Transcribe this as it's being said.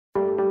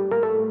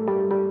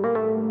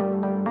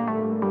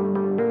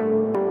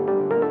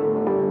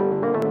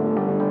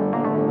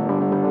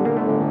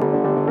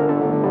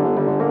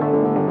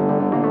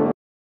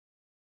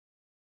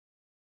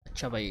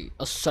अच्छा भाई,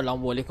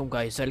 अस्सलाम वालेकुम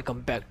guys, welcome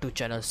back to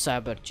channel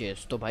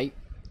CyberChase। तो भाई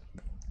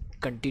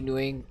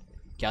कंटिन्यूइंग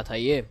क्या था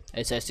ये,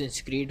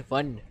 Assassin's creed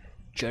 1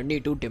 journey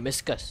to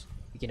Damascus.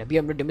 लेकिन अभी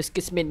हम लोग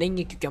डेमस्कस में नहीं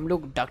है क्योंकि हम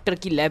लोग डॉक्टर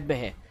की लैब में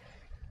हैं।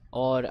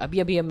 और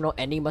अभी हम लोग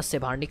एनिमस से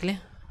बाहर निकले।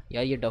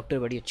 यार ये डॉक्टर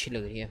बड़ी अच्छी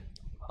लग रही है।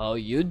 How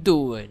you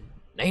doing?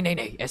 नहीं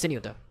ऐसे नहीं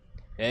होता।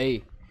 Hey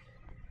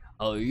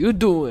how you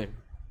doing?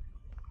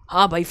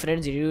 हाँ भाई,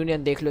 फ्रेंड्स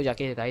रियूनियन देख लो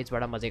जाके गाइस,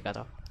 बड़ा मज़े का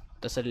था।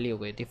 तसल्ली हो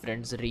गई थी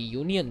फ्रेंड्स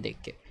रियूनियन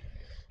देख के।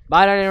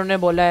 बाहर इन्होंने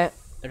बोला है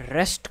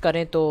रेस्ट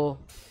करें तो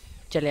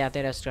चले आते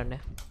हैं रेस्ट करने।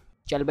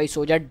 चल भाई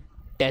सो जा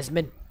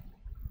डेज़मंड।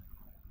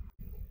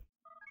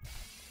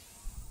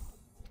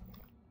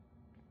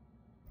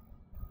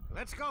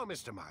 Let's go,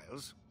 Mr.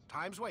 Miles.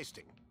 Time's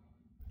wasting.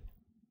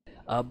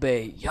 अबे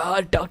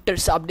यार डॉक्टर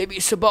साहब ने भी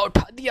सुबह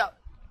उठा दिया,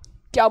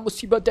 क्या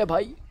मुसीबत है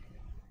भाई।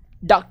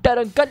 डॉक्टर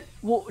अंकल,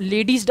 वो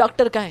लेडीज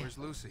डॉक्टर का है।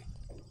 Where's Lucy?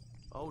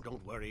 Oh,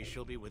 don't worry,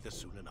 she'll be with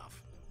us soon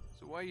enough.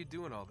 So why are you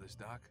doing all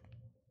this, Doc?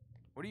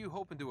 What are you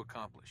hoping to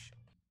accomplish?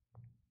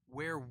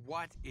 Where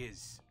what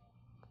is?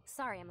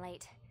 Sorry I'm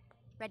late.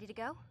 Ready to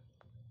go?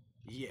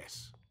 Yes,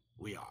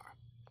 we are.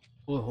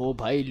 ओहो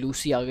भाई,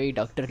 Lucy आ गई,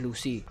 doctor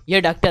Lucy.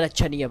 ये doctor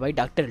अच्छा नहीं है भाई,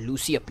 doctor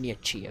Lucy अपनी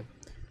अच्छी है।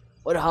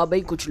 और हाँ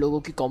भाई, कुछ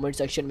लोगों की कमेंट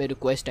सेक्शन में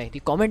रिक्वेस्ट आई थी,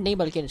 कमेंट नहीं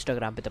बल्कि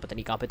इंस्टाग्राम पे था, पता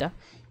नहीं कहाँ पे था,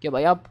 कि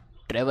भाई आप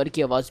ट्रेवर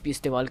की आवाज़ भी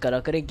इस्तेमाल करा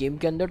करें गेम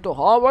के अंदर। तो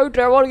हाँ भाई,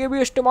 ट्रेवर की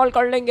भी इस्तेमाल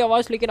कर लेंगे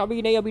आवाज़, लेकिन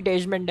अभी नहीं, अभी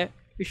डेज़मंड है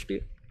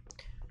इसलिए।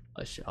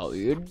 अच्छा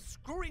ये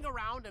Screwing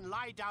around and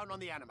lie down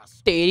on the Animus.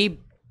 तेरी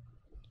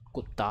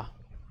कुत्ता।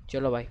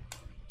 चलो भाई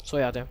सो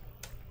जाते हैं।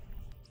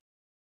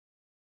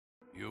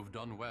 You've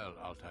done well,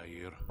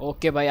 Altair.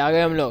 Okay भाई, आ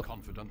गए हम लोग।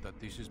 Confident that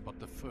this is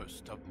but the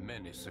first of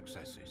many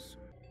successes.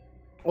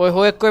 ओए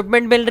हो,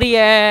 इक्विपमेंट मिल रही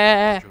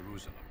है।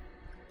 Jerusalem.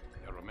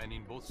 There are men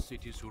in both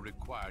cities who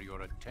require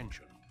your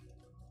attention.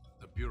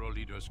 The bureau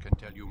leaders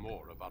can tell you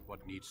more about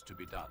what needs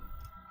to be done.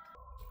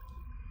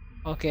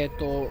 Okay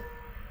तो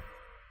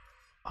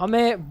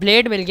हमें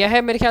blade मिल गया है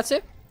मेरे ख्याल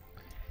से।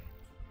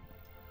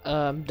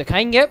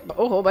 दिखाएंगे।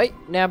 ओहो भाई,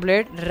 नया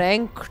ब्लेड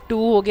रैंक 2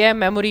 हो गया है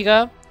मेमोरी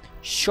का।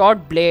 Short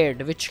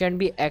blade which can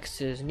be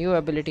access, new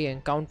ability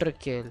encounter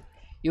kill,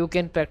 you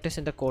can practice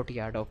in the court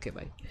yard. Okay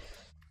भाई,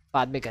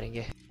 बाद में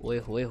करेंगे। ओए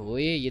होए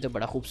होए, ये तो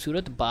बड़ा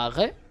खूबसूरत बाग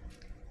है।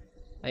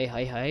 हाय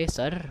हाय हाय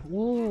सर,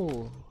 वो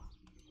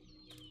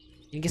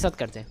इनके साथ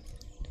करते हैं।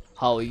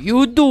 How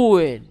you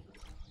doing?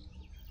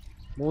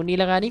 मुंह नहीं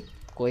लगानी,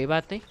 कोई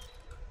बात नहीं।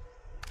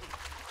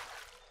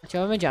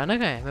 अच्छा मैं जाना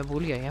कहाँ है, मैं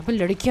भूल गया। यहाँ पे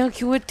लड़कियाँ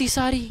क्यों इतनी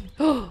सारी?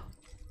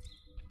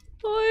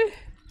 ओए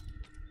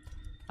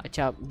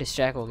अच्छा,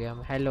 डिस्ट्रैक्ट हो गया।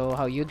 Hello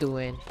how you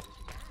doing?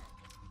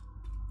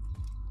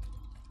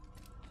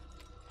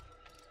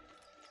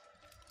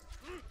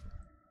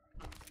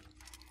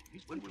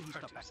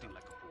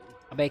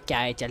 अबे क्या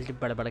है, चल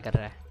बड़बड़ कर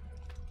रहा है।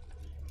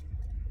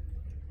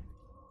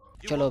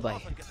 चलो भाई,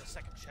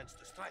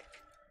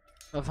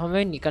 अब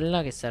हमें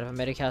निकलना किस तरफ?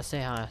 मेरे ख्याल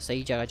से हाँ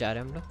सही जगह जा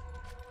रहे हैं हम लोग।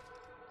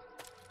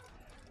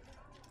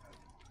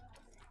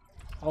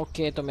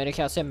 ओके तो मेरे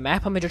ख्याल से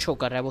मैप हमें जो शो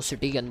कर रहा है वो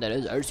सिटी के अंदर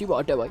है, ज़ाहिर सी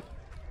बात है भाई।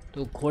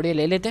 तो घोड़े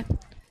ले लेते हैं,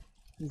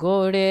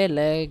 घोड़े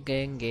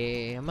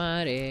लगेंगे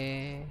हमारे।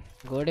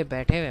 घोड़े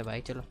बैठे हुए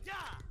भाई, चलो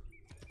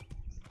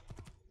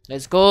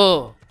लेट्स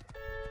गो।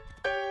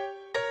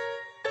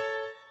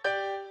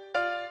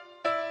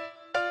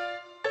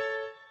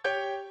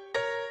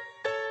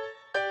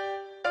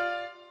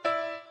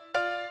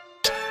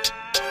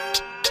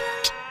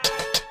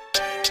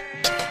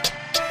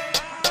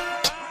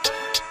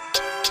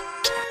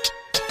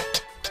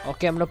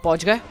 ओके हम लोग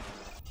पहुंच गए।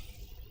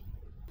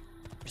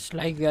 It's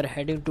like we are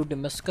heading to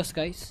Damascus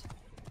guys.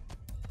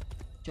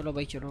 चलो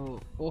भाई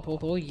चलो। ओ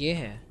हो ये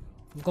है,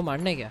 उनको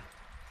मारना है क्या?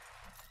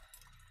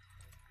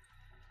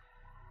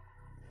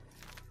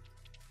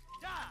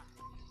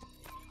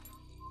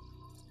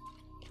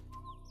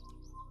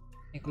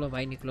 निकलो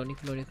भाई, निकलो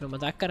निकलो निकलो।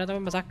 मजाक कर रहा था मैं,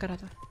 मजाक कर रहा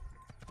था।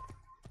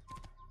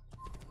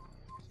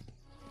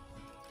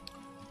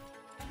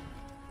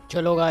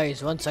 चलो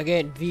guys, once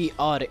again we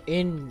are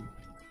in,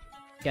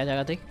 क्या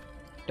जगह थी?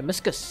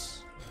 डेमस्कस।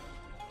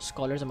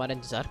 स्कॉलर्स हमारा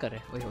इंतजार कर रहे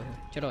हैं। ओए ओए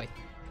चलो भाई।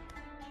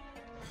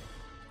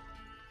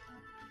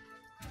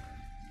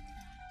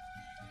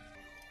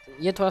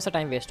 ये थोड़ा सा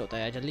टाइम वेस्ट होता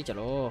है, जल्दी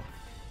चलो।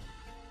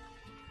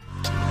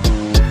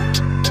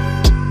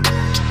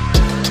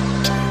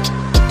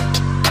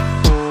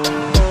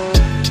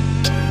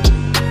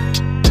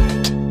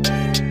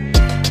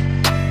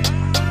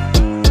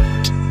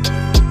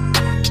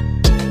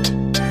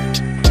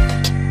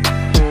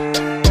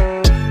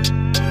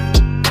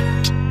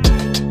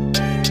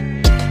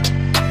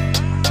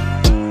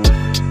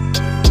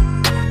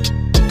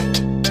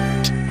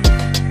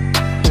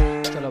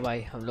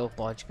 हम लोग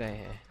पहुंच गए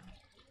हैं।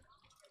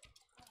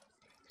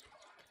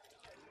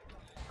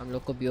 हम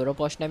लोग को ब्यूरो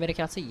पहुंचना है मेरे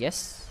ख्याल से। यस,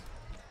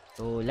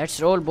 तो लेट्स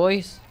रोल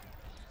बॉयज।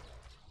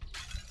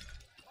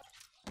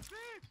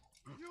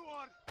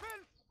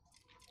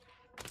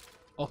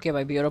 ओके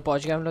भाई, ब्यूरो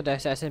पहुंच गए हम लोग।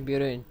 Assassin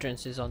bureau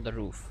entrance is on the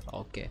roof.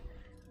 Okay,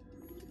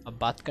 अब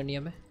बात करनी है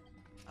हमें।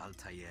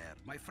 Altair,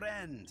 my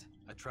friend,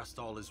 I trust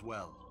all is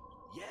well.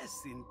 Yes,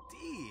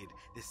 indeed.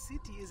 The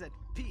city is at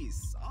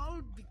peace,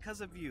 all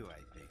because of you,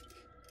 I think.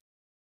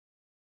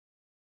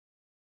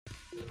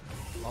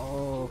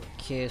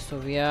 Okay so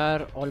we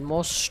are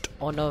almost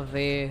on a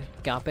वे।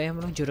 क्या पे हम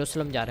लोग?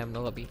 Jerusalem जा रहे हैं हम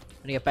लोग अभी।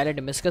 ये पहले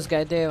डेमिस्कस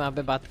गए थे, वहाँ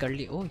पे बात कर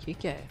ली। ओह ये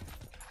क्या है?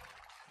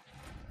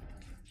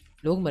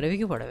 लोग मरे भी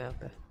क्यों पड़े हुए यहाँ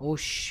पे? ओह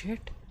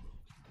शिट,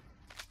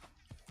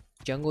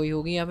 जंग हुई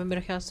होगी यहाँ पे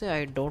मेरे ख्याल से।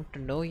 I don't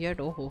know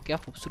yet. ओह क्या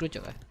खूबसूरत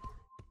जगह है।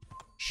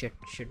 शिट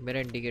शिट, मेरा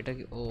इंडिकेटर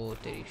की ओह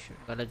तेरी शिट,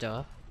 गलत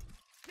जगह।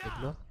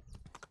 देख लो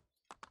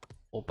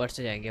ऊपर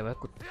से जाएंगे भाई।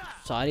 कुछ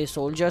सारे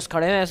सोल्जर्स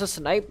खड़े हैं, ऐसा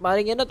स्नाइप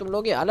मारेंगे ना तुम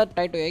लोग की हालत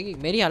टाइट हो जाएगी।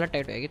 मेरी हालत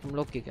टाइट हो जाएगी, तुम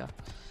लोग की क्या।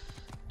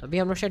 तभी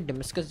हम लोग शायद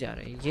डेमिस्कस जा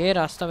रहे हैं। ये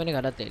रास्ता मैंने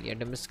गलत ले लिया,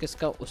 डेमिस्कस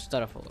का उस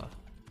तरफ होगा।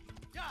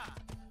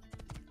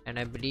 एंड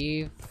आई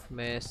बिलीव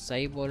मैं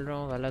सही बोल रहा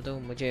हूँ गलत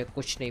हूँ, मुझे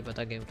कुछ नहीं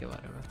पता गेम के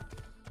बारे में।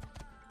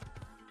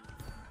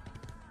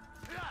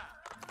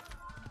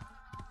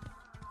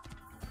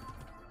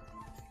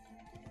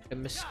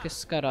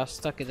 डेमिस्कस का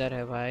रास्ता किधर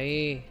है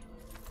भाई?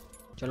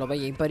 चलो भाई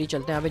यहीं पर ही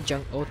चलते हैं। यहाँ पे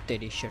जंग। ओ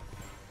तेरी शिट,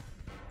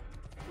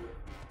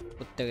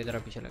 कुत्ते की तरह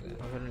पीछे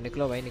लगे।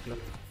 निकलो भाई निकलो।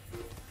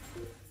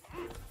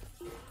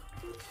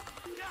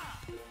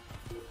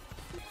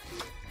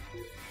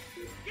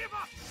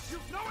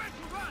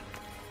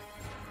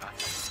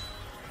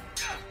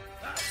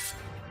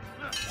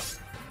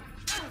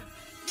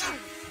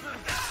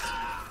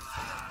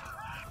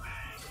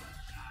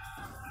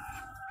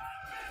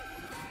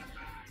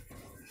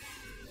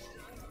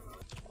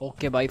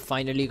 ओके भाई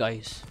finally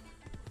guys,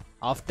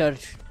 after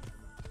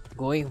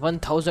going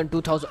 1000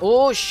 2000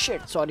 oh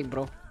shit sorry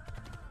bro,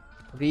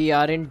 we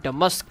are in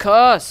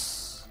Damascus।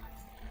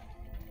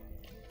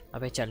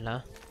 अबे चलना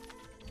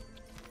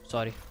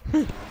सॉरी।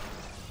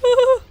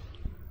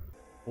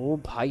 ओ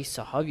भाई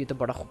साहब ये तो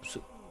बड़ा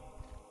खूबसूरत।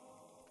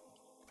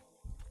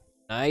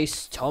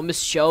 Nice Thomas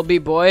Shelby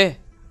boy.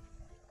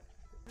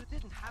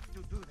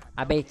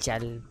 अबे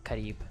चल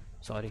करीब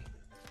सॉरी।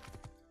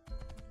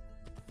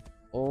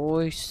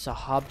 ओह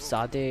साहब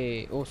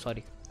ज़ादे, ओ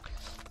सॉरी।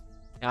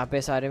 यहाँ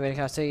पे सारे मेरे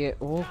ख्याल से ये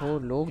ओह हो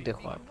लोग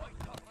देखो आप।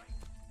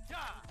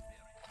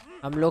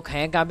 हम लोग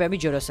हैं कहाँ पे अभी?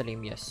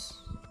 Jerusalem. Yes.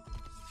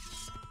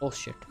 Oh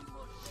shit,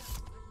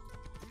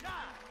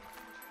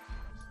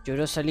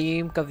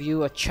 Jerusalem का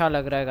व्यू अच्छा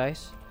लग रहा है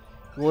गाइस।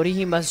 वो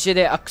रही मस्जिद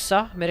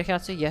अक्सा मेरे ख्याल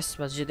से। यस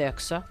मस्जिद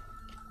अक्सा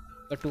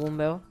का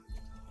टूम है वो।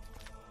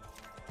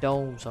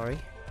 डोम सॉरी।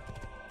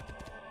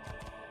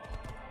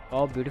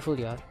 ओह ब्यूटीफुल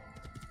यार,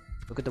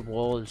 लुक एट द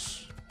वॉल्स।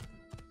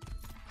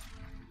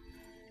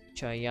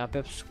 अच्छा यहाँ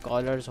पे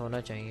स्कॉलर्स होना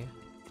चाहिए।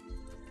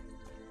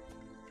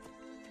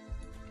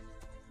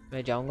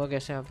 मैं जाऊंगा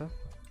कैसे यहाँ पे?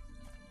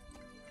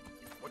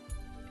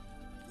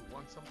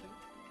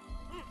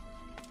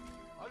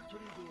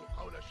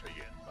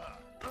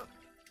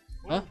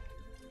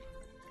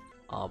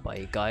 हाँ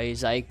भाई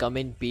guys I come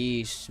in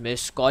peace, मैं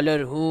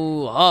स्कॉलर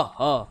हूँ। हाँ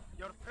हाँ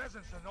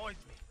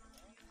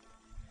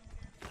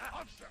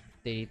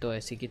तेरी तो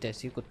ऐसी की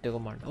तैसी कुत्ते को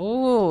मारना।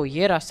 ओह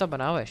ये रास्ता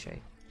बना हुआ है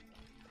शायद,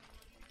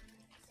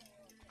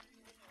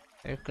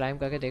 क्लाइम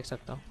करके देख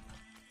सकता हूँ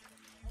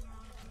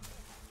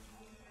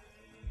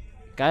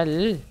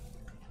कल।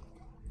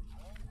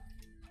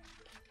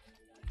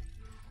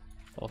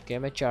 ओके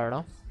मैं चढ़ रहा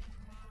हूँ।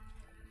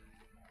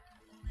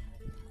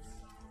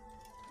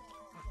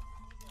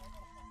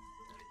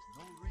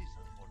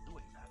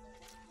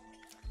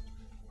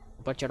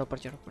 ऊपर चढ़ो ऊपर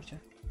चढ़ो ऊपर चढ़ो।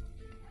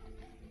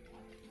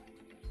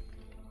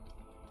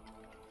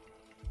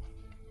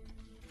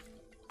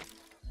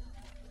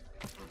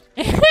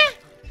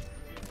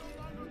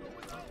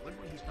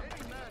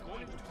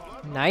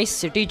 नाइस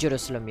सिटी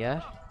जेरूसलम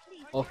यार।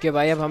 ओके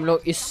भाई अब हम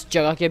लोग इस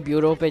जगह के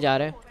ब्यूरो पे जा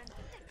रहे हैं।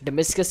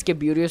 डेमिस्कस के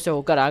ब्यूरो से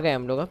होकर आ गए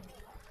हम लोग।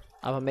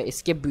 अब हमें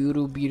इसके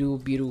ब्यूरो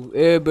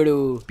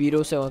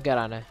से होकर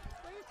आना है।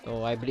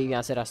 तो आई बिलीव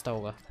यहाँ से रास्ता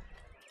होगा।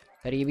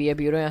 करीब ही है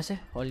ब्यूरो यहाँ से,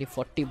 ओनली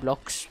 40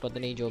 ब्लॉक्स पता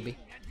नहीं जो भी।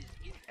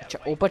 अच्छा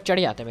ऊपर चढ़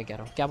जाते हैं, मैं कह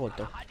रहा हूँ क्या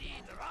बोलते हो?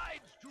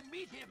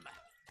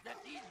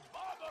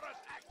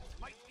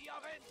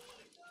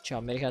 अच्छा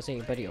मेरे ख्याल से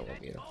यहीं पर ही होगा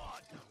ब्यूरो।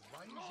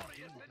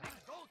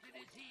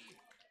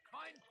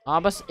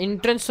 हाँ बस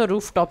एंट्रेंस तो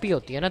रूफ टॉप ही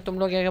होती है ना, तुम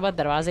लोग के पास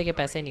दरवाजे के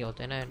पैसे नहीं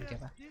होते ना इनके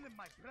पास।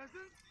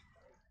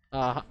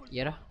 हाँ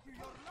ये रहा।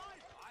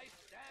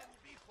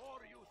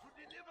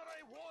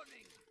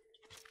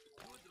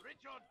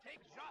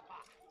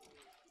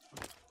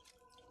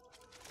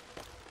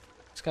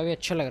 इसका भी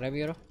अच्छा लग रहा है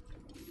bureau.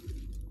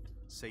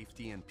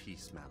 Safety and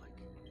peace, Malik.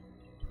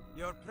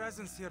 Your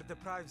presence here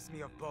deprives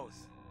me of both.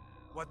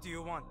 What do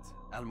you want?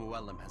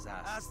 Al-Mualim has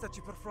asked. Ask that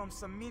you perform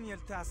some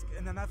menial task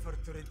in an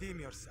effort to redeem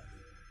yourself.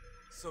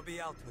 So be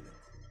out with it.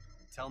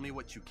 Tell me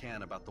what you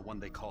can about the one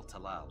they call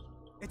Talal.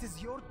 It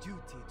is your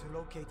duty to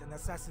locate and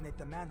assassinate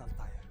the man,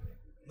 Altair,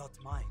 not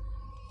mine.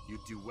 You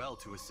do well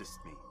to assist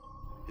me.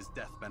 His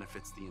death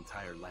benefits the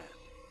entire land.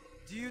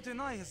 Do you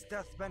deny his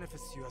death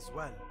benefits you as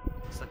well?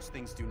 Such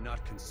things do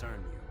not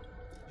concern you.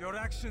 Your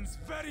actions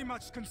very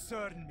much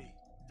concern me.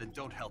 Then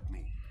don't help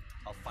me.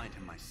 I'll find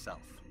him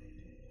myself.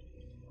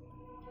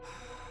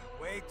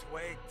 Wait.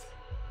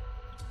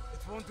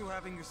 prone to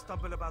having you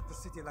stumble about the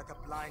city like a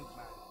blind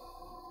man.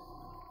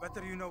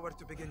 Better you know where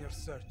to begin your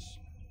search.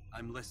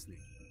 I'm listening.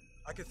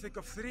 I can think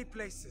of 3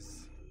 places.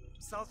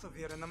 South of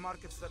here in the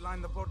markets that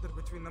line the border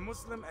between the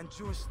Muslim and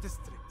Jewish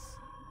districts.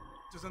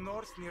 To the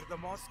north near the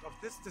mosque of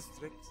this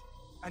district,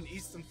 and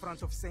east in front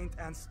of St.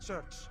 Anne's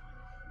Church,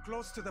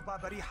 close to the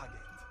Babariha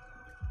gate.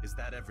 Is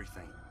that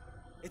everything?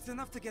 It's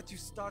enough to get you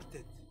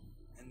started,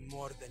 and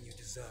more than you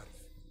deserve.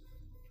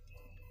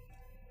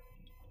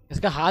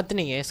 इसका हाथ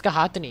नहीं है, इसका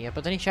हाथ नहीं है,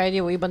 पता नहीं शायद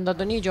ये वही बंदा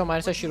तो नहीं जो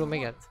हमारे साथ शुरू में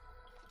गया था।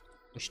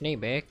 कुछ नहीं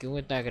बे, क्यों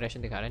इतना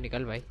एग्रेशन दिखा रहा है?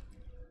 निकल भाई,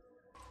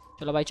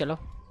 चलो भाई चलो।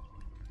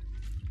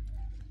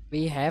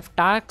 We have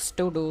tasks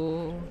to do.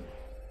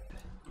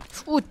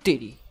 ओ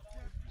तेरी,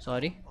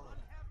 सॉरी।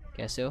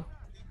 कैसे हो?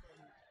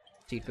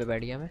 सीट पे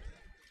बैठ गया मैं।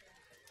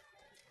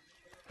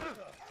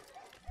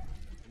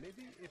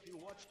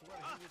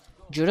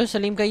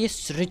 जेरूसलम का ये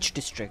रिच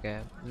डिस्ट्रिक्ट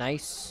है,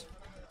 नाइस।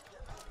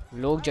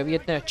 लोग जब ये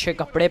इतने अच्छे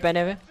कपड़े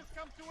पहने हुए।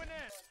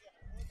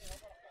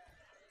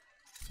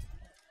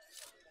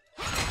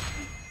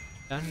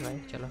 डन भाई,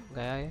 चलो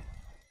गया ये।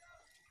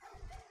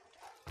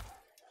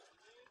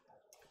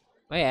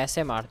 भाई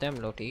ऐसे मारते हैं हम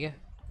लोग, ठीक है।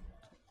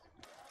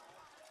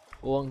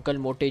 ओ अंकल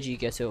मोटे जी,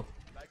 कैसे हो?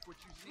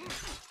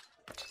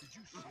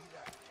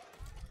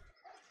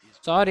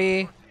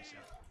 सॉरी।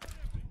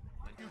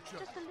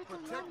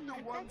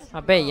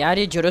 अबे यार,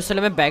 ये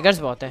जेरूसलम में बैगर्स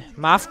बहुत हैं,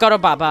 माफ करो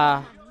बाबा।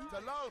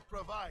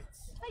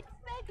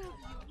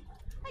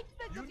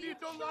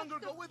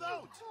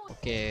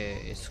 ओके,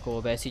 इसको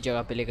अब ऐसी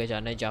जगह पे लेकर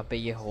जाना है जहाँ पे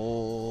ये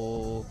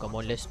हो। Come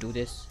on, let's do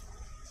this.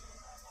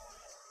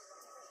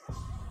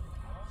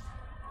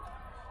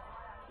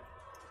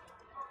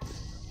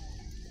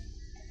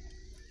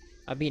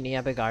 अभी नहीं,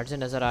 यहाँ पे गार्ड से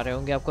नज़र आ रहे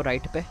होंगे आपको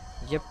राइट पे।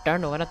 जब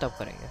टर्न होगा ना तब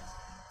करेंगे।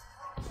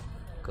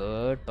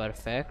 Good,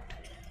 perfect.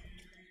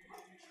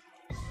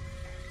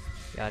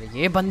 यार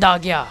ये बंदा आ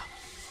गया,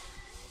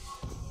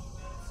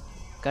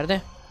 कर दे।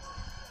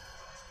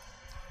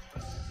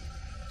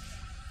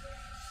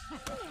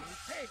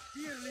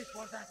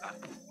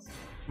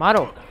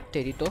 मारो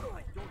तेरी तो,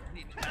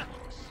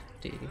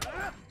 तेरी।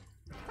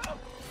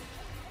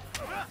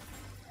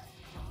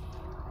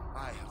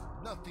 I have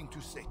nothing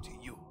to say to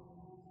you.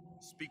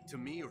 Speak to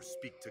me or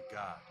speak to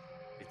God.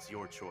 It's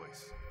your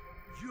choice.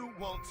 You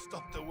won't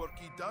stop the work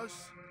he does.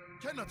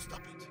 Cannot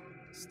stop it.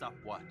 Stop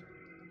what?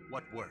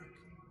 What work?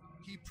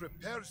 He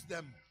prepares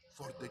them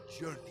for the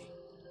journey.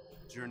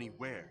 Journey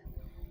where?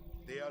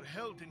 They are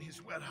held in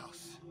his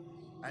warehouse.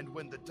 And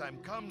when the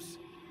time comes,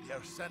 they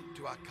are sent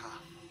to Akka.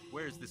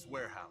 Where is this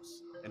warehouse?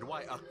 And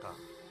why Akka?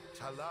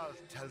 Talal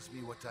tells me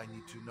what I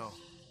need to know.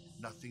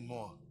 Nothing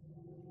more.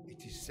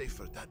 It is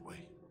safer that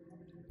way.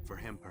 For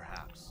him,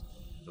 perhaps.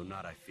 Though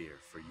not, I fear,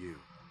 for you.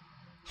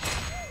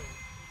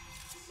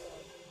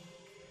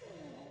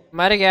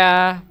 मर गया।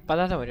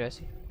 पता था मुझे,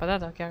 ऐसे पता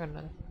था क्या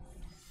करना था।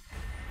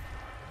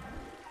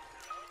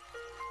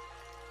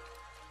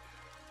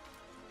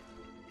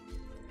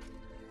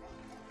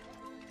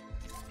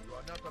 You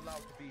are not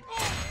allowed to be.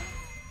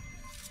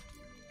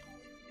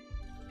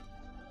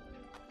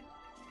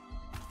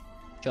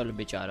 चल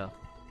बेचारा,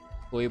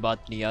 कोई बात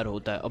नहीं यार,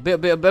 होता है। अबे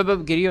अबे अबे अबे,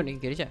 गिरियो नहीं,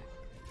 गिर जाए।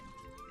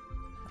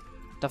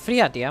 तफरी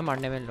आती है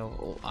मारने में लोग।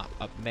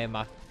 अब मैं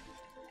मार,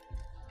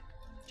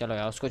 चलो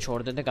यार उसको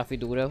छोड़ देते, काफ़ी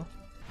दूर है वो।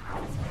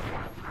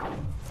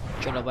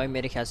 चलो भाई,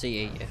 मेरे ख्याल से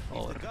यही है।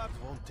 और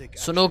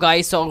सुनो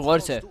गाइस, और गौर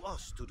से।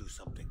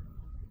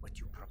 What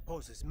you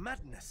propose is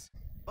madness,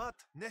 but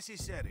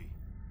necessary.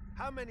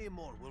 How many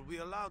more will we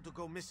allow to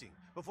go missing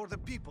before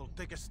the people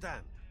take a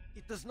stand?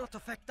 It does not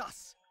affect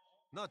us.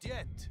 Not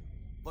yet.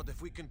 But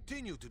if we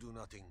continue to do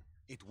nothing,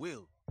 it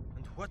will.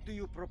 And what do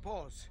you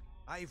propose?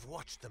 I've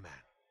watched the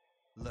man.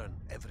 Learn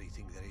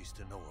everything there is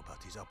to know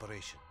about his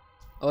operation.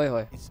 Oi,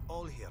 oi. It's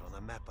all here on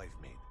a map I've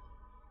made.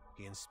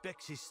 He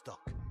inspects his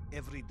stock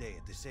every day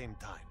at the same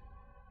time.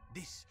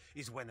 This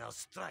is when I'll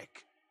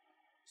strike.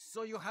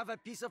 So you have a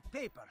piece of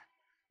paper.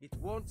 It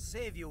won't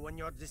save you when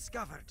you're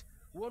discovered.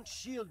 Won't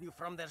shield you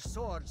from their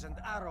swords and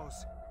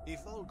arrows.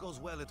 If all goes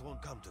well, it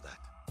won't come to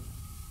that.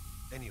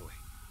 Anyway,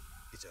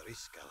 it's a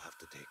risk I'll have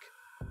to take.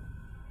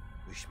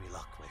 Wish me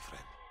luck, my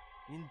friend.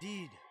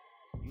 Indeed.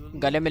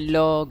 गले मिल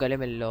लो, गले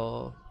मिल लो।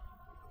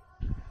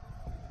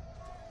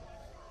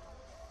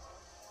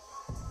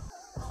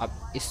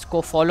 अब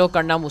इसको follow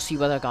करना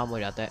मुसीबत का काम हो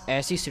जाता है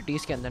ऐसी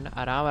सिटीज के अंदर ना।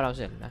 आराम आराम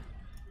से चलना है।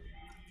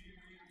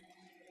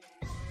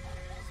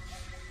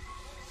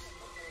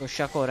 तो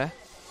शक हो रहा है।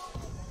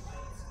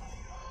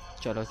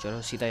 चलो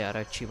चलो, सीधा जा रहा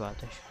है, अच्छी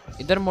बात है।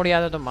 इधर मुड़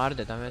जाता तो मार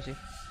देता मैं ऐसे।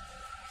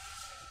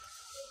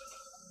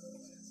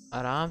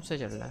 आराम से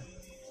चल रहा है।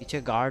 पीछे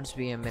गार्ड्स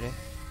भी हैं मेरे।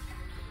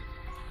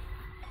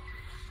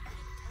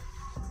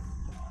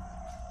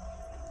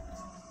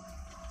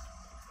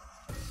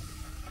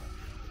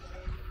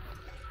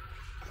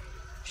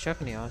 शक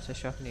नहीं हो, उसे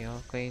शक नहीं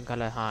हो कहीं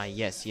गलत। हाँ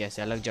यस यस,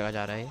 अलग जगह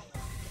जा रहा है।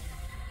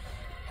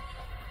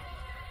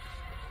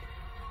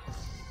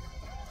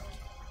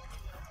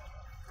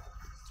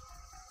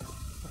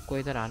 कोई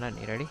इधर आना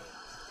नहीं। रेडी?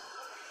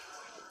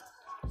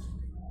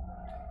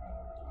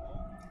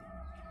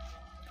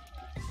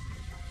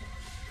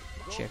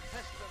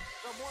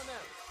 someone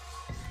else.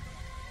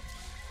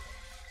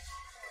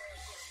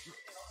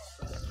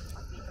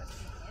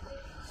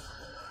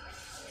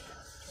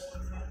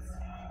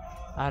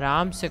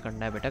 आराम से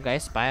करना है बेटा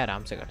गाइस, स्पाई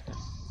आराम से करते हैं।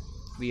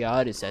 We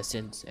are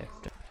Assassin's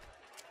after.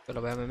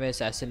 चलो भाई हमें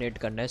असैसिनेट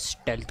करना है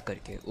स्टेल्थ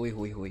करके। ओए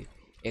हुई हुई,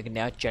 एक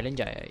नया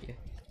चैलेंज आया है ये।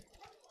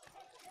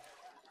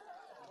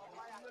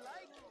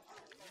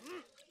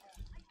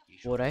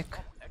 वो रैक,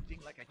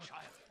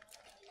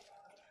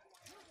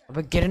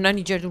 अबे गिरना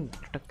नीचे, तुम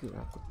लटक क्यों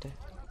रहा कुत्ते।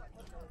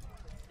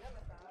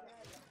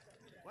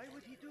 Why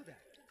would he do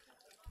that?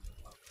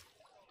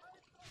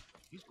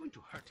 He's going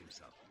to hurt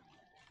himself.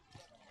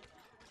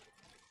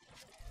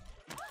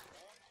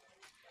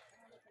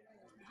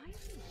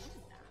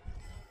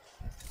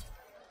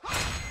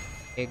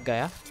 एक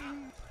गया। You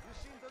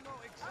seem to know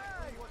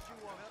exactly what you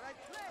want, right?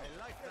 I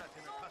like that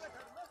in a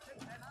customer.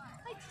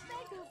 I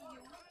beg of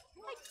you.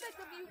 I beg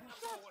of you,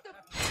 just a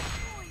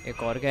point.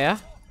 एक और गया।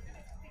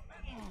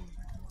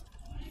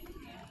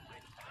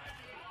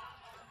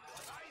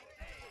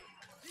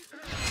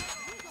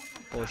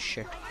 Oh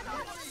shit.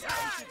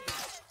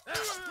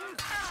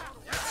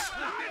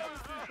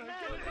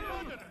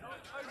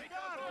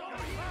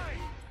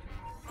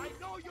 I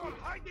know you're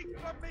hiding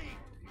from me.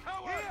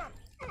 Here,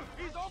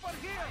 he's over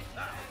here.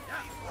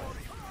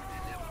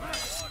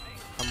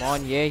 Come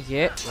on, ये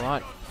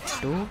 1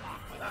 2।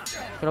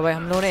 चलो भाई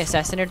हम लोगों ने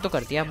assassinate तो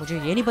कर दिया। मुझे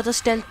ये नहीं पता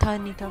स्टेल्थ था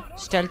नहीं था,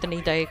 स्टेल्थ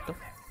नहीं था एक तो।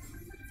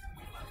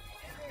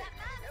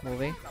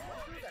 Moving.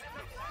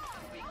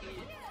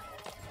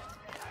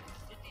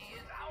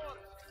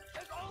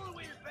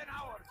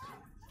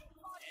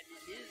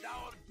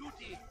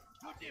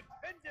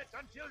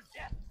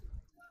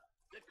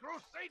 The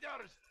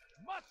Crusaders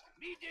must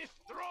be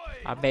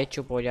destroyed. अबे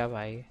चुप हो जा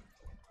भाई।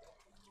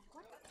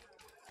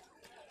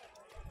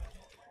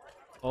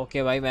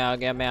 ओके भाई मैं आ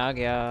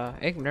गया।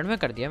 1 मिनट में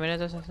कर दिया मैंने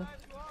तो ऐसा।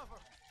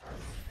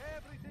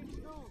 Everything's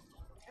new.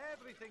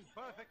 Everything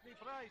perfectly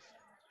priced.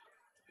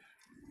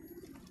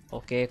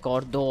 Okay एक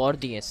और 2 और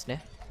दिए इसने।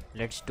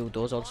 Let's do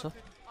those also.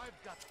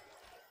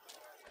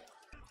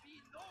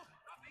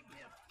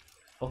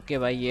 Okay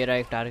भाई ये रहा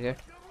एक टारगेट।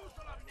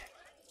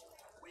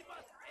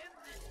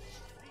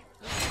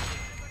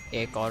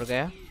 एक और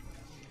गया।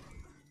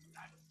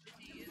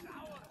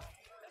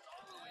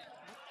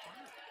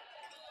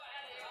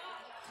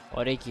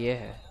 और एक ये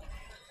है।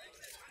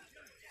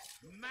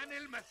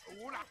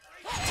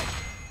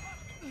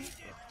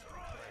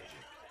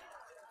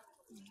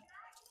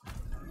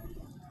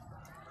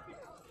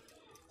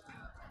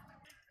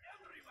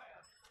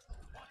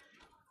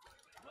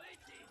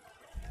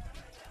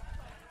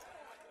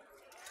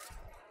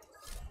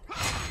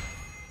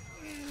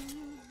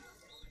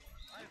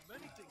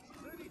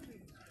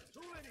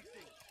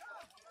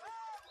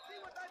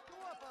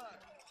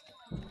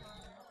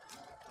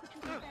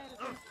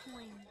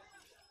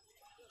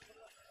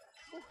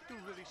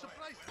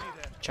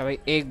 अच्छा भाई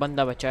एक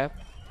बंदा बचा है।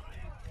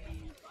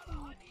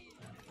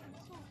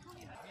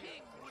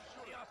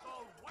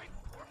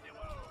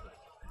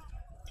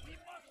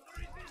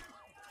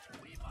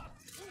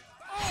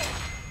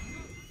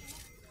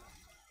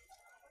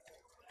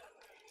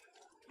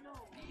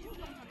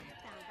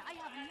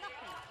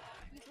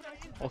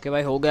 ओके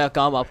भाई हो गया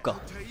काम आपका।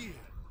 Altair,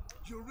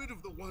 you're rid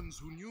of the ones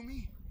who knew me?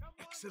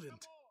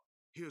 Excellent.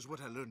 Here's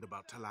what I learned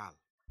about Talal.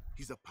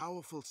 He's a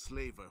powerful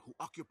slaver who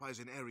occupies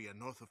an area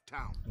north of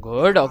town.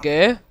 Good,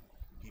 okay.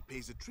 He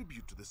pays a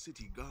tribute to the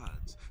city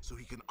guards so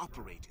he can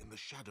operate in the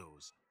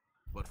shadows.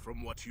 But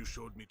from what you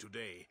showed me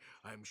today,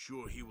 I'm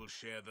sure he will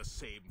share the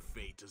same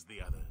fate as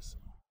the others.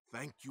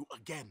 Thank you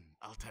again,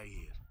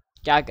 Altair.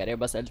 क्या करे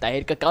बस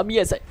अल्ताहिर का काम ही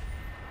ऐसा है।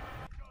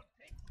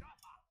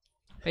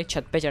 भाई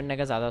छत पे चढ़ने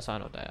का ज़्यादा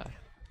आसान होता है यार।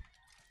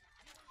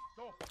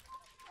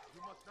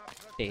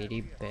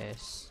 तेरी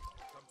base.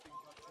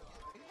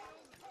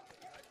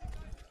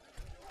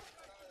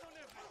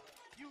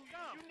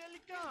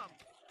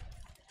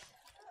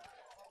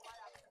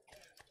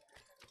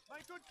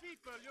 My good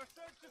people, your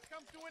search has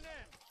come to an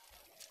end.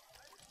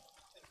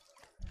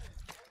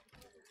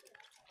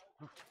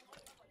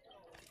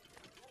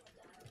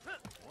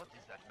 What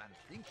is that man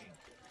thinking?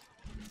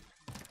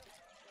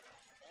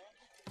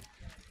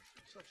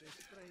 Such a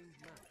strange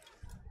man.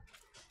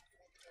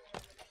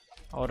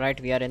 All right,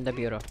 we are in the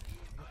bureau.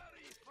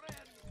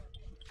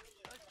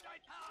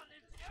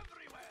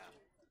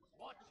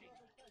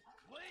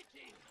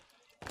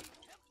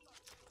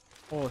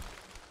 Oh,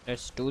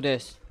 let's do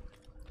this.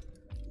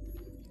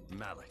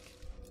 Malik,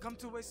 Come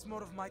to waste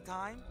more of my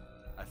time?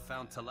 I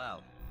found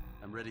Talal.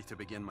 I'm ready to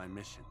begin my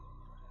mission.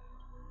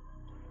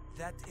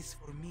 That is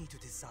for me to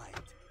decide.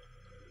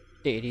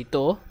 तेरी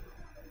तो।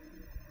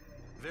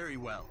 Very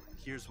well.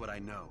 Here's what I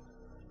know.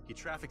 He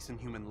traffics in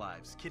human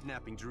lives,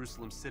 kidnapping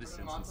Jerusalem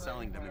citizens and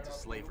selling them into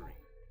slavery.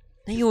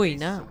 नहीं हुई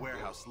This ना। is a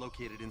warehouse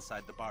located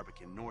inside the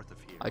Barbican, north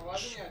of here.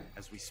 अच्छा।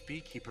 As we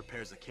speak, he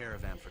prepares a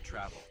caravan for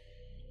travel.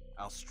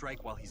 I'll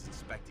strike while he's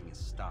inspecting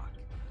his stock.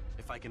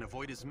 If I can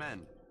avoid his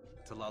men,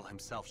 Talal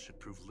himself should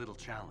prove little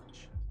challenge.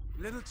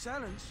 Little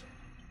challenge?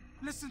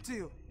 Listen to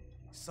you.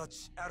 Such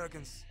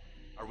arrogance.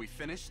 Are we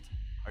finished?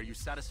 Are you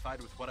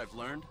satisfied with what I've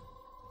learned?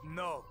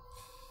 No,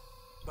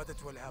 but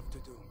it will have to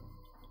do.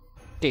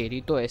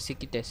 तेरी तो ऐसी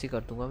की तैसी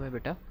कर दूंगा मैं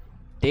बेटा।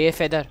 दे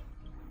feather,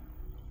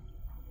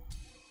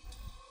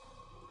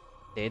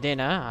 दे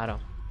देना, आ रहा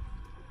हूँ।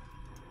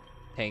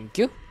 Thank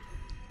you.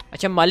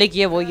 अच्छा मालिक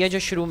ये वही है जो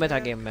शुरू में था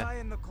गेम में।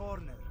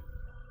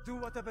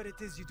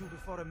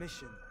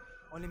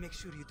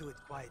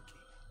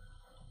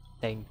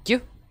 Thank you.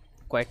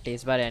 क्वाइट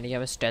इस बार यानी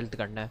हमें स्टेल्थ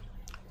करना है।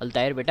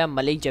 अल्तायर बेटा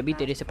मलिक जब भी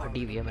तेरे से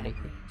फटी हुई है।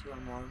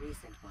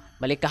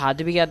 मलिक का हाथ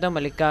भी गया था,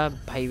 मलिक का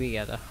भाई भी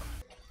गया था,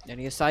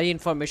 यानी ये सारी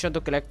इन्फॉर्मेशन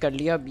तो कलेक्ट कर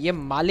लिया। अब ये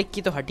मालिक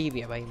की तो हटी हुई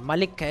है भाई।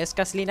 मालिक है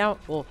इसका असली नाम।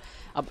 वो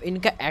अब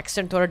इनका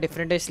एक्सेंट थोड़ा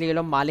डिफरेंट है इसलिए ये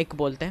लोग मालिक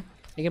बोलते हैं,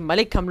 लेकिन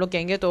मलिक हम लोग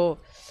कहेंगे तो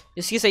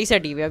इसकी सही से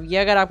हटी हुई है। अब ये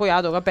अगर आपको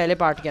याद होगा पहले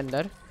पार्ट के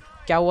अंदर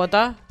क्या हुआ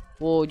था,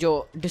 वो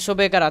जो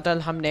डिसोबे करा था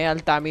हमने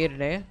अल्तामीर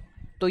ने,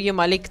 तो ये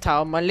मालिक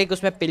था। मलिक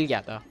उसमें पिल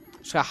गया था,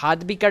 उसका हाथ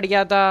भी कट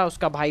गया था,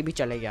 उसका भाई भी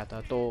चले गया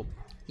था। तो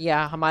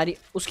या हमारी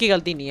उसकी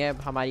गलती नहीं है,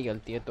 हमारी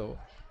गलती है। तो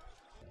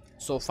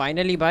सो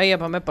फाइनली भाई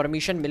अब हमें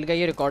परमिशन मिल गई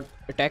है रिकॉर्ड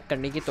अटैक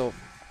करने की, तो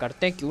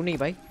करते हैं, क्यों नहीं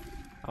भाई।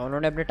 अब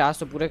उन्होंने अपने टास्क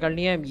तो पूरे कर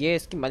लिए हैं। ये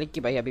इसकी मलिक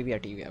की भाई अभी भी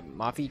हटी हुई है।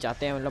 माफ़ी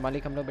चाहते हैं मतलब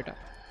मालिक हम लोग बेटा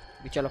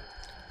भी। चलो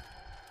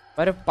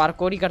पर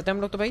पार्कोर ही करते हैं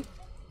हम लोग तो भाई।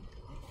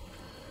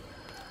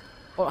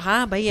 और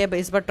हाँ भाई अब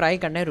इस बार ट्राई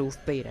करना है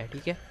रूफ पे ही रहा है,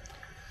 ठीक है।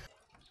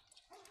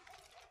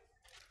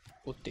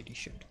 ओ तेरी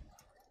शिट।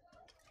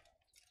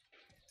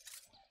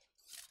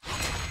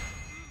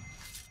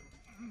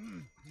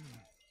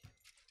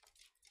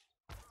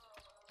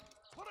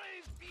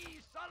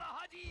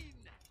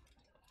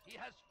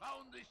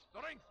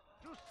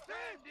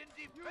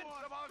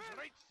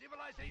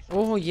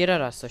 ओह ये रहा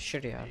रास्ता।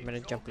 शिट यार मैंने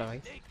जंप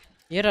लगाई।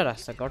 ये रहा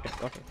रास्ता। Got it.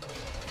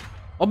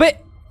 अबे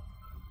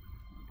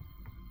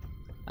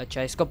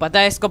अच्छा इसको पता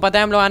है, इसको पता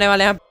है हम लोग आने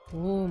वाले हैं।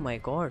 ओह माय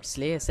गॉड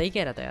स्ले सही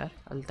कह रहा था यार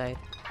अल्तायर।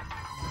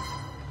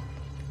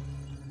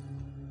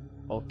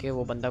 ओके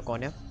वो बंदा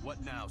कौन है? What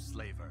now,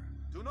 slaver?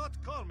 Do not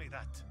call me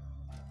that.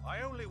 I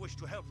only wish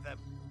to help them,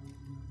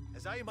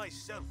 as I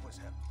myself was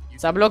helped.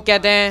 सब लोग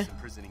कहते हैं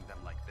Imprisoning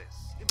them like this.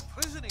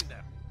 Imprisoning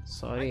them.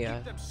 Sorry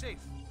यार। Keep them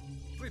safe,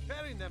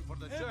 preparing them for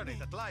the journey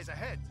that lies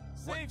ahead.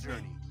 What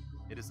journey?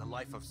 It is a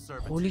life of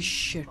servitude. Holy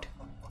shit.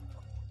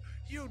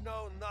 You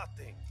know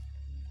nothing.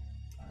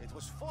 It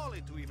was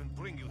folly to even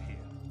bring you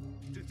here.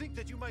 To think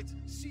that you might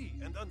see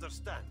and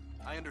understand.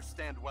 I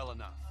understand well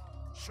enough.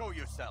 Show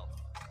yourself.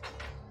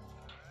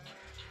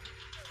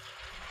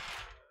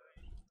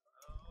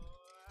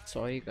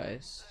 Sorry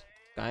guys.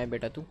 कहाँ है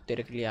बेटा तू?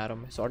 तेरे के लिए आ रहा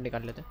हूँ मैं। शॉट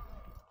निकाल लेते हैं।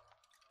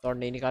 शॉट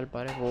नहीं निकाल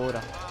पा रहे। वो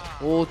रहा।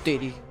 ओ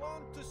तेरी।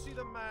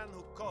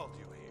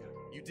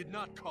 You did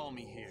not call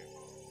me here.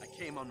 I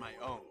came on my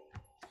own.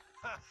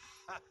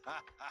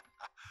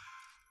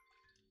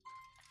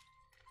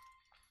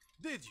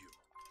 Did you?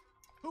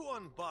 Who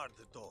unbarred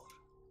the door?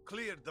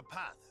 Cleared the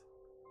path?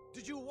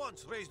 Did you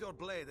once raise your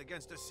blade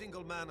against a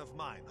single man of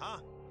mine, huh?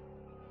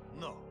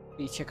 No.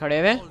 पीछे खड़े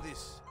हुए। All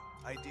this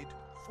I did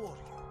for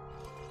you.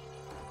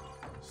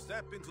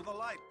 Step into the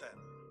light then,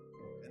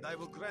 and I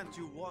will grant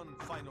you one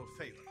final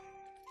favor.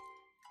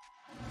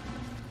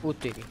 ओ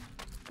तेरी।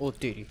 1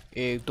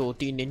 2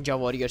 3 Ninja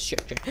warrior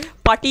shit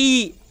party.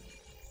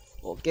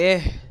 Okay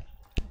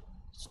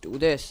let's do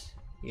this.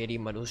 ये रही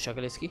मनुष्य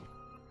शक्ल इसकी।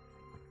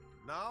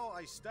 Now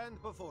I stand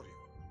before you.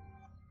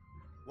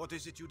 What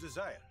is it you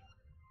desire?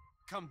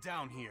 Come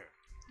down here.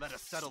 Let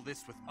us settle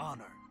this with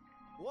honor.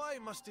 Why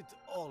must it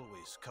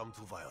always come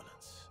to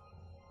violence?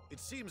 It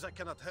seems I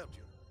cannot help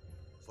you,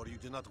 for you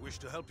do not wish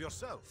to help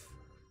yourself,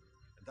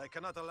 and I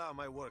cannot allow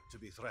my work to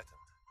be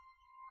threatened.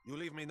 You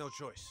leave me no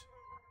choice.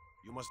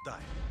 You must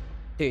die.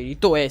 तेरी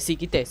तो ऐसी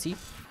की तैसी।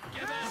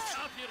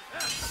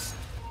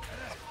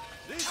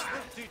 This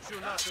will teach you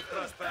not to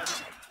trespass.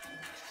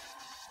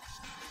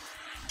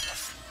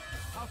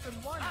 How can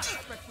one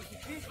expect to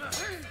defeat me?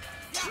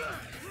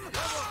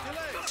 No more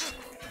delays.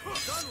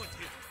 Done with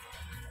him.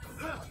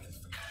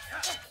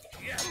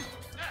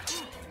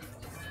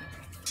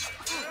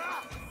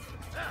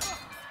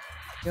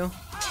 क्यों?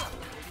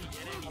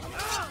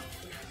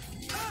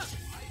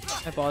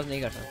 मैं pause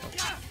नहीं कर सकता।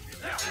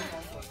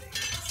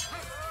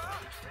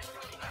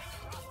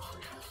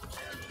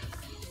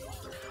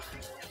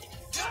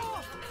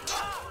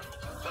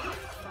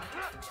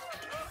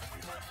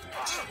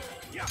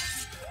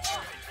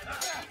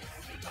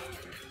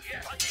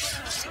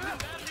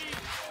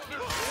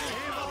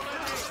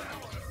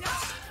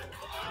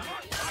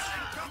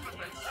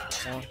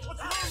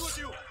 What's wrong with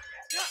you?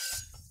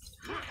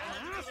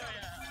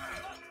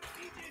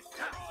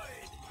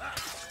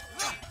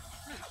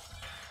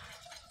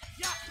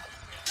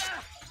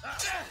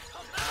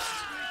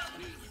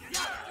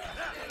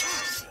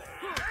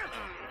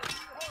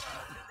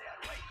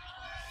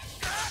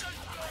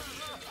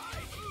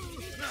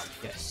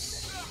 Yes.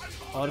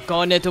 और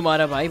कौन है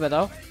तुम्हारा भाई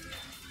बताओ?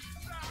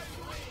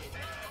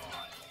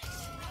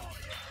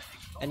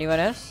 Anyone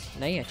else?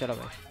 नहीं है। चलो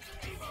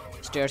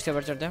भाई स्टेयर से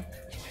ऊपर चढ़ते हैं।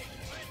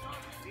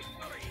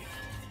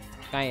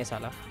 कहाँ है ये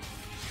साला?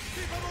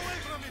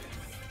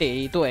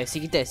 तेरी तो ऐसी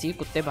की तैसी।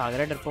 कुत्ते भाग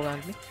रहे डरपोक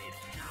आदमी।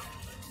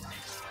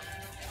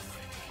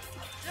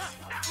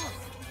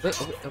 ओए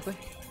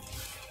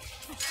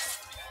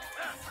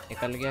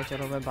निकल गया।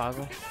 चलो मैं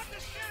भागो।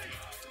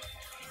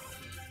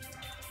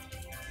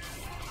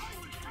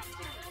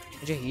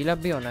 मुझे हील अप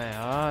भी होना है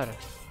यार।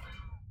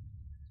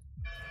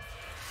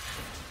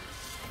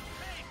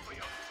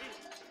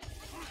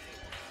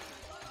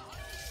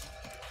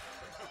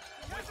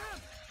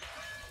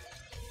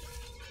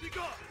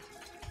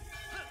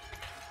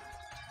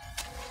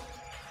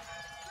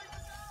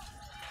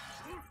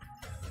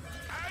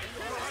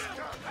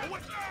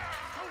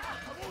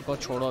 को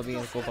छोड़ो, अभी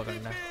इनको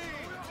पकड़ना है।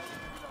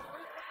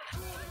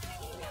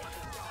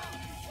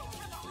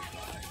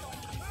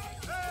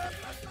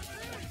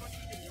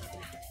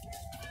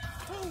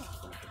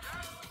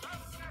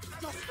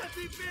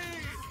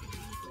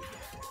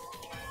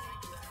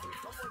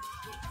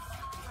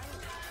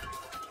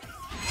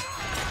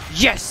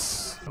 Yes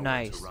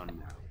nice.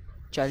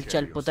 चल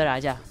चल पुत्र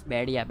आजा।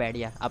 बैठ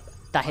गया। अब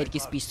ताहिर की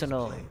स्पीच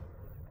सुनो।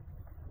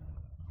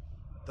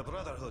 The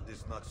Brotherhood is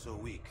not so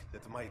weak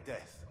that my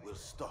death will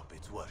stop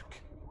its work.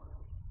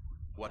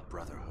 What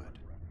Brotherhood?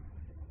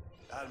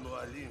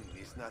 Al-Mualim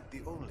is not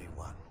the only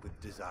one with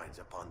designs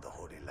upon the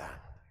Holy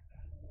Land.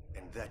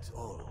 And that's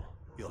all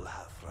you'll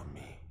have from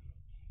me.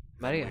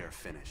 Maria. We are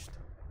finished.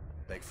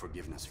 Beg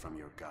forgiveness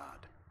from your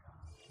god.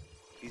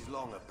 He's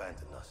long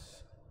abandoned us.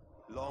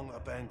 Long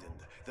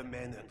abandoned the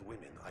men and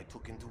women I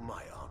took into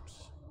my arms.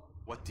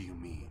 What do you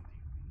mean?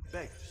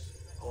 Beggars,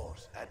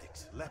 whores,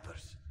 addicts,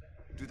 lepers.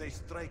 Do they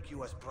strike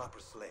you as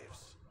proper slaves?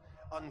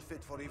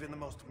 Unfit for even the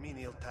most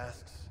menial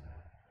tasks?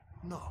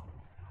 No.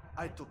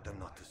 I took them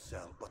not to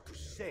sell, but to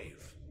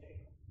save.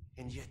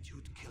 And yet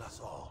you'd kill us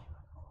all.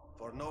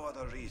 For no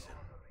other reason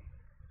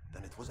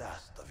than it was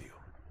asked of you.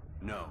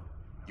 No.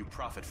 You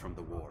profit from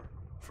the war.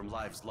 From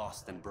lives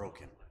lost and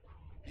broken.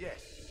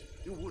 Yes.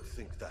 You would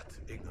think that,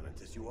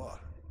 ignorant as you are.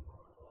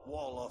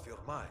 Wall off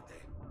your mind,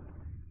 eh?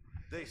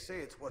 They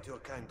say it's what your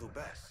kind do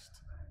best.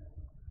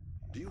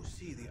 Do you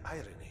see the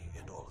irony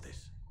in all this?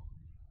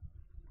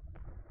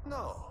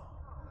 No,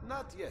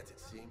 not yet it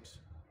seems.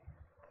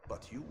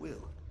 But you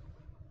will.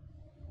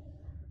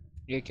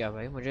 ये क्या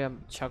भाई, मुझे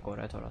अब शक हो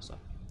रहा है थोड़ा सा।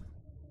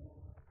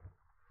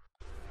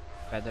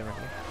 पैदल बैठ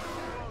गया।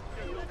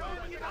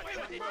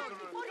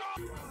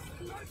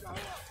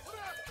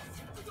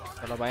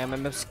 चलो भाई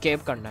हमें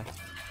एस्केप करना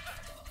है।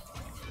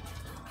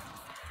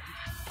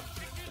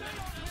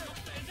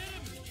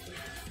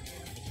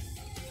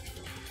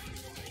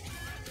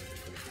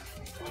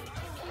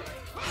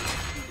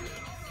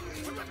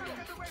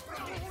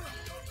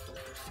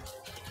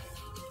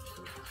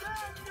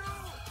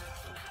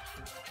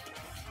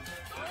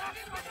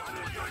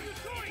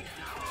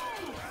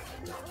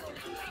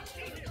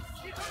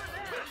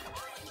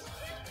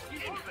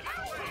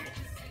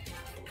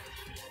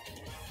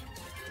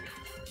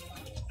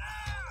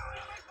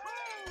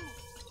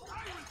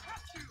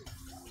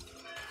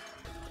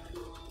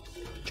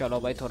 चलो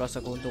भाई थोड़ा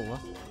सुकून तो हुआ।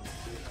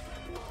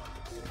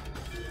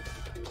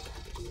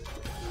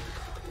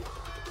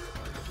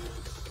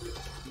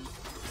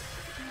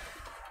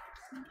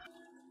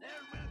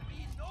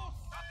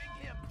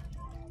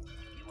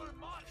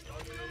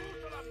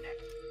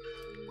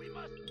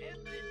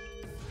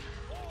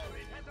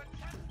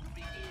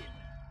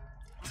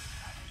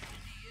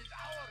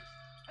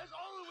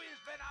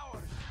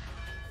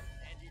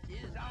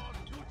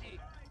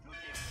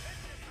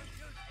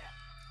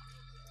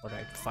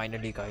 Alright,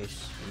 finally guys,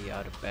 we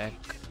are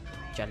back.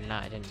 चलना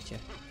है नीचे।